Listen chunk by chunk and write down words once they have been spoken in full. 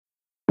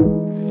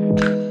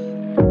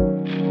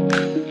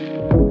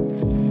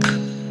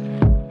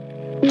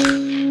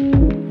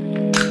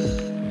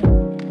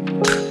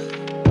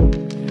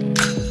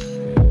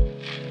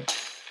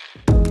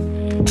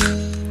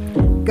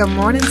Good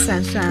morning,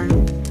 sunshine.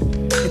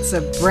 It's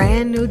a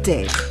brand new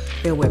day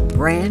filled with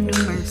brand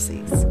new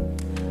mercies.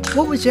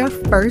 What was your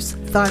first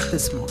thought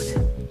this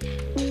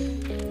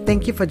morning?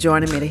 Thank you for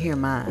joining me to hear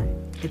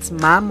mine. It's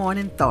My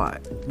Morning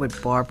Thought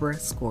with Barbara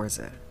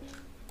Scorza.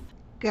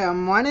 Good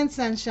morning,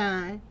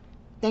 sunshine.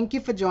 Thank you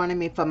for joining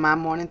me for My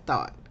Morning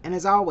Thought. And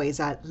as always,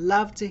 I'd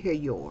love to hear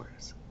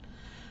yours.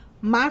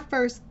 My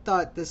first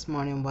thought this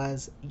morning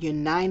was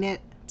united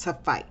to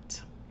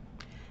fight.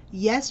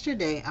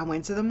 Yesterday, I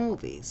went to the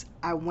movies.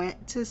 I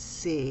went to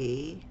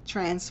see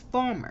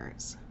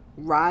Transformers,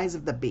 Rise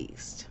of the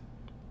Beast.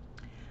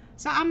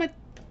 So I'm a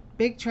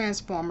big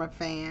Transformer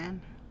fan.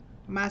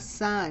 My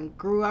son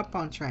grew up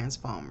on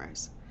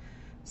Transformers.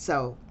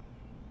 So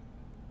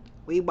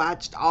we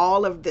watched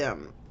all of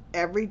them,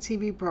 every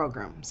TV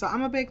program. So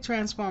I'm a big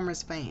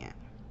Transformers fan.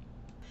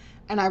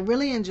 And I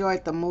really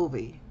enjoyed the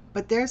movie.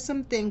 But there's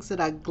some things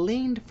that I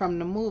gleaned from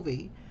the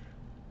movie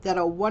that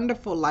are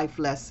wonderful life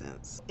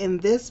lessons. In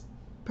this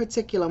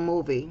particular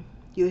movie,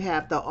 you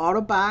have the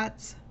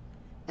Autobots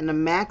and the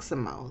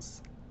Maximals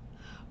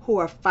who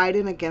are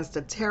fighting against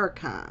the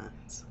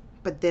Terracons.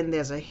 But then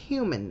there's a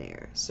human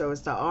there. So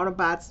it's the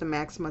Autobots, the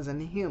Maximals,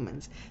 and the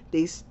humans.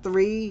 These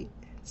three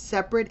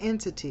separate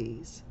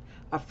entities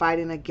are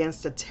fighting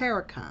against the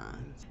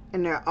Terracons.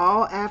 And they're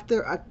all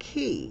after a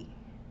key.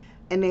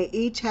 And they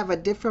each have a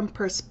different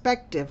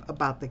perspective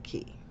about the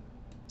key.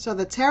 So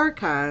the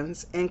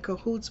Terracons, in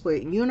cahoots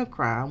with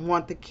Unicron,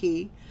 want the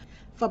key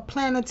for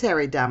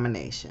planetary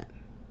domination.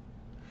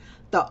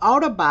 The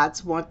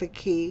Autobots want the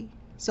key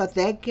so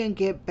they can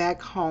get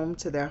back home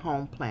to their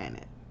home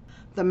planet.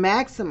 The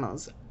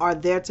Maximals are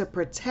there to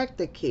protect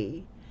the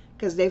key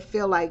because they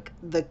feel like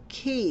the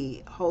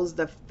key holds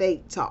the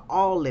fate to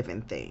all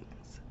living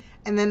things.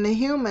 And then the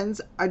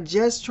humans are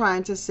just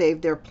trying to save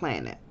their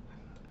planet.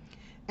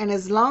 And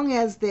as long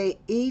as they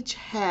each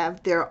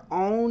have their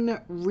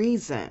own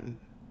reason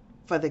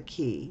for the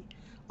key,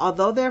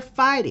 although they're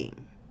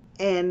fighting,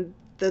 and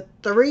the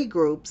three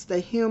groups, the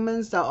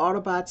humans, the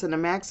Autobots, and the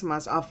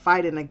Maximals, are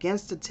fighting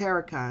against the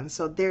Terracons,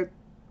 so they're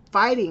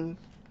fighting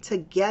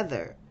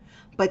together,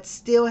 but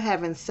still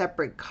having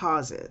separate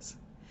causes.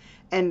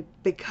 And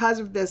because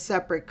of their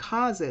separate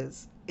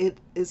causes, it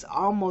is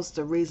almost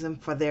the reason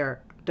for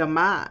their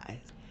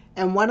demise.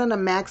 And one of the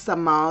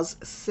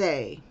Maximals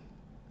say,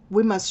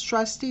 we must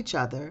trust each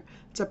other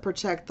to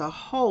protect the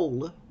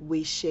whole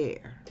we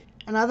share.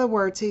 In other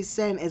words, he's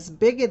saying it's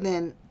bigger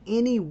than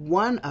any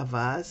one of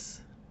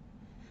us,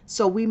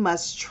 so we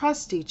must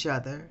trust each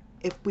other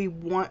if we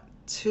want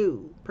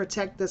to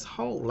protect this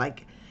whole.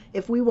 Like,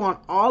 if we want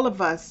all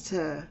of us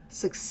to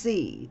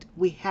succeed,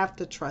 we have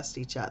to trust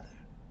each other.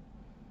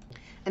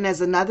 And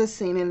there's another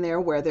scene in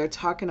there where they're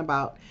talking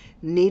about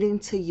needing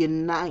to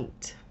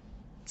unite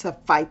to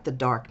fight the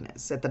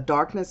darkness, that the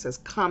darkness has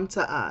come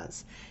to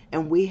us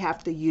and we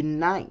have to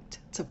unite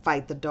to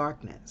fight the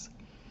darkness.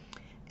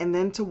 And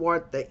then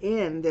toward the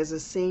end, there's a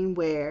scene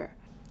where,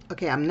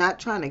 okay, I'm not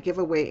trying to give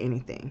away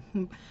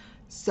anything.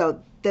 So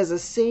there's a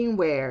scene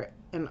where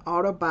an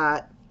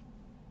Autobot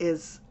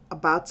is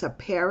about to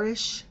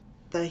perish,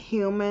 the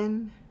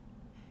human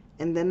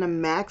and then the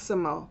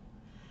Maximal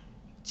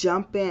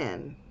jump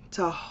in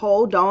to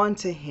hold on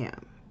to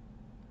him.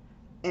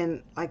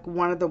 And like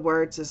one of the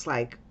words is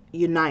like,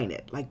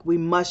 united, like we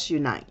must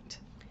unite.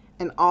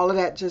 And all of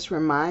that just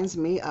reminds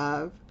me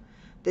of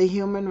the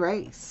human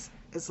race.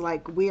 It's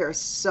like we are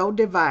so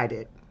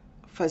divided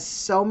for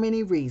so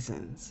many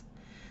reasons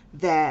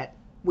that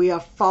we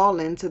are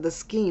fallen to the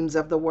schemes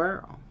of the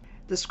world.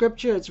 The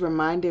scripture it's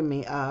reminding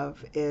me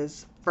of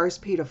is 1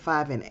 Peter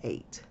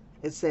 5:8.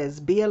 It says,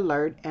 be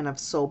alert and of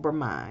sober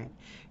mind.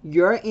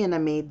 Your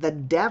enemy, the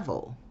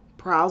devil,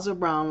 prowls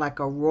around like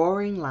a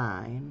roaring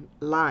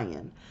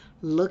lion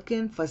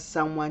looking for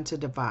someone to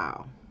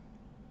devour.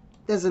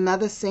 There's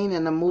another scene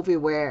in the movie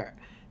where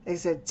they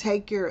said,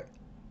 take your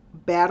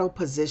battle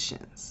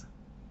positions.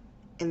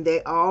 And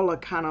they all are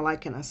kind of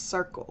like in a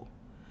circle,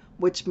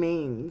 which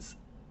means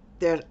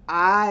their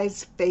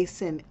eyes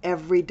facing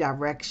every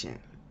direction,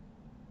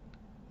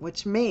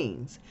 which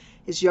means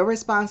it's your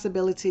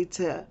responsibility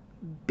to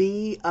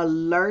be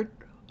alert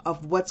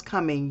of what's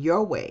coming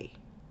your way.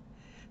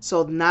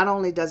 So not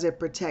only does it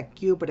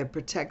protect you, but it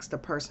protects the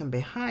person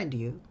behind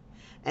you.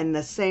 And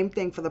the same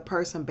thing for the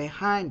person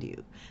behind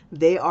you.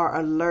 They are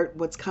alert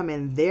what's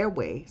coming their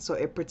way, so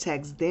it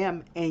protects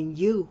them and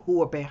you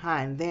who are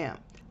behind them.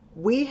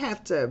 We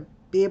have to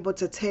be able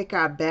to take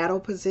our battle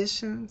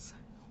positions.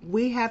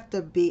 We have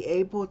to be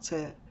able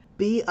to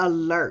be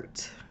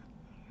alert,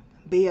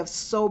 be of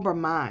sober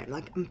mind.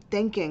 Like I'm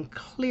thinking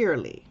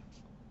clearly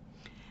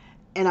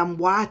and I'm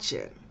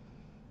watching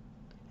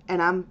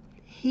and I'm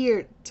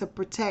here to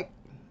protect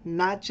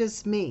not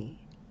just me,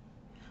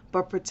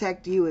 but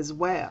protect you as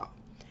well.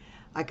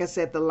 Like I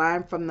said, the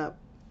line from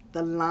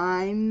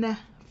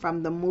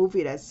the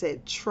movie that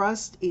said,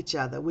 trust each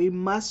other. We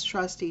must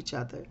trust each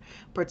other.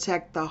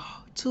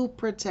 To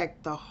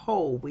protect the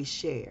whole we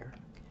share.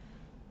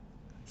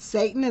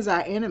 Satan is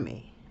our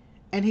enemy,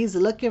 and he's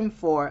looking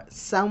for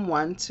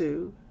someone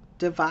to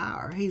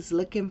devour. He's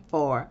looking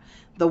for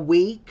the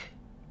weak.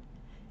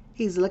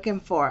 He's looking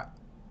for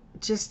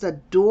just a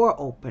door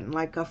open,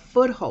 like a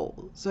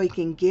foothold, so he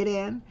can get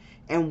in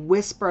and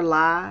whisper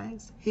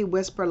lies. He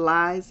whispers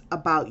lies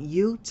about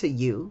you to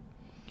you,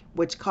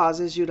 which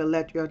causes you to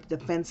let your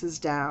defenses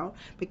down,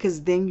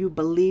 because then you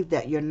believe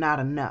that you're not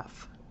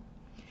enough.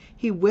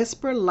 He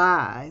whispers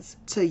lies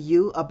to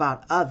you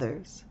about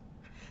others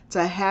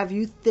to have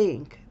you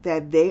think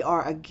that they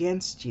are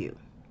against you.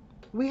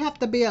 We have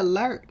to be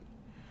alert,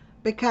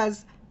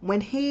 because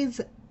when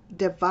he's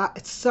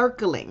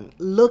circling,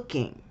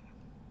 looking,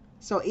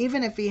 so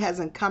even if he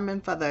hasn't come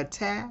in for the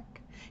attack,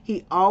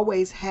 he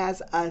always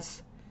has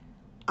us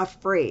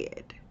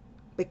afraid,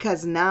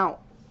 because now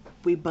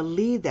we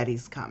believe that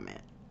he's coming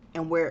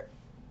and we're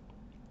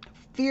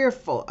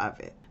fearful of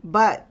it.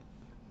 But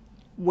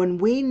when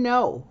we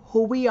know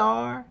who we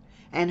are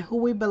and who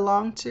we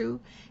belong to,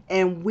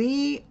 and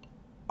we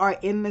are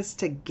in this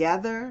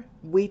together,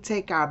 we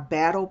take our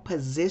battle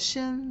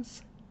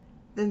positions,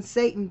 then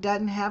Satan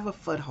doesn't have a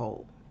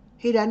foothold.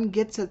 He doesn't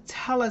get to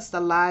tell us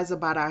the lies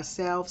about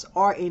ourselves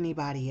or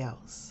anybody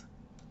else.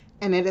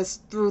 And it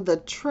is through the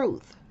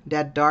truth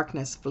that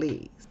darkness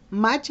flees.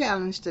 My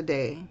challenge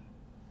today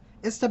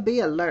is to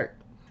be alert,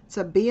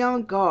 to be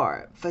on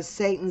guard for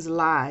Satan's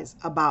lies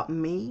about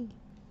me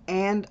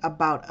and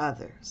about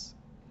others.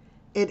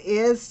 It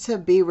is to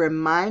be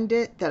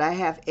reminded that I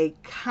have a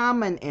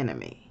common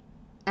enemy,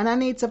 and I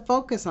need to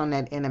focus on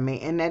that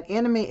enemy. And that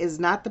enemy is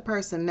not the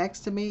person next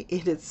to me,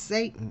 it is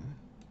Satan.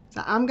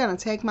 So I'm going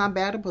to take my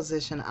battle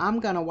position. I'm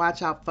going to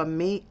watch out for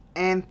me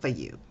and for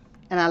you.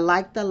 And I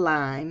like the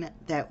line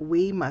that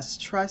we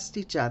must trust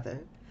each other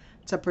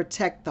to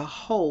protect the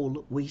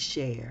whole we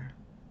share.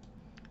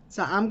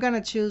 So I'm going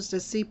to choose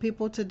to see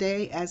people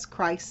today as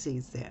Christ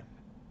sees them,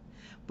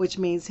 which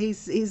means he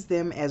sees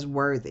them as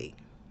worthy.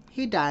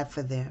 He died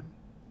for them,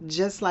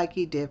 just like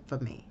he did for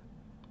me.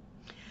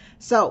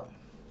 So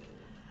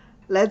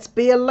let's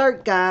be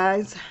alert,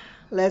 guys.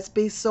 Let's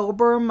be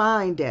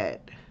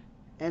sober-minded.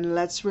 And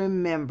let's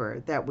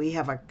remember that we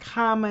have a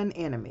common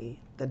enemy,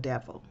 the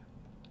devil.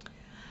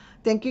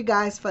 Thank you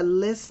guys for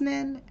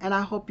listening, and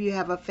I hope you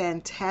have a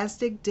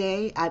fantastic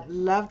day. I'd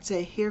love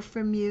to hear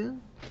from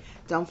you.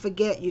 Don't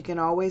forget, you can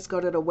always go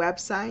to the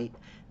website,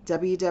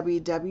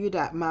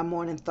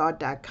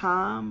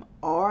 www.mymorningthought.com,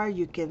 or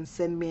you can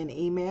send me an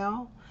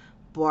email,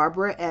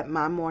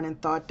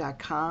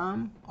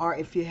 barbara@mymorningthought.com, or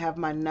if you have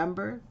my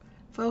number,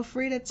 feel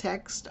free to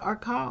text or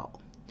call.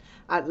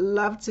 I'd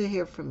love to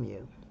hear from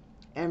you.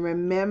 And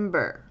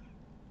remember,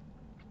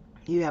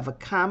 you have a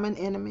common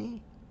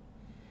enemy.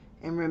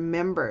 And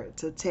remember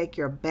to take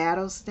your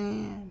battle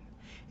stand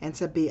and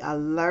to be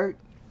alert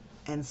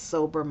and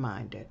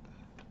sober-minded.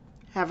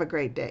 Have a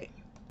great day.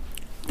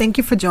 Thank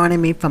you for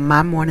joining me for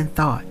My Morning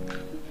Thought.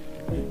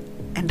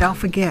 And don't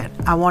forget,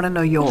 I want to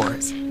know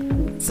yours.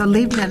 So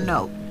leave me a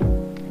note.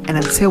 And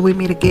until we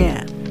meet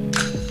again,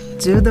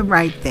 do the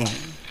right thing,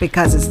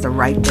 because it's the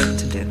right thing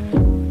to do.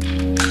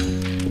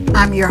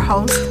 I'm your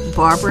host,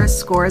 Barbara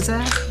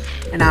Scorza,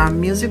 and our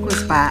music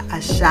was by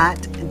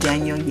Ashat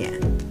Daniel Yen.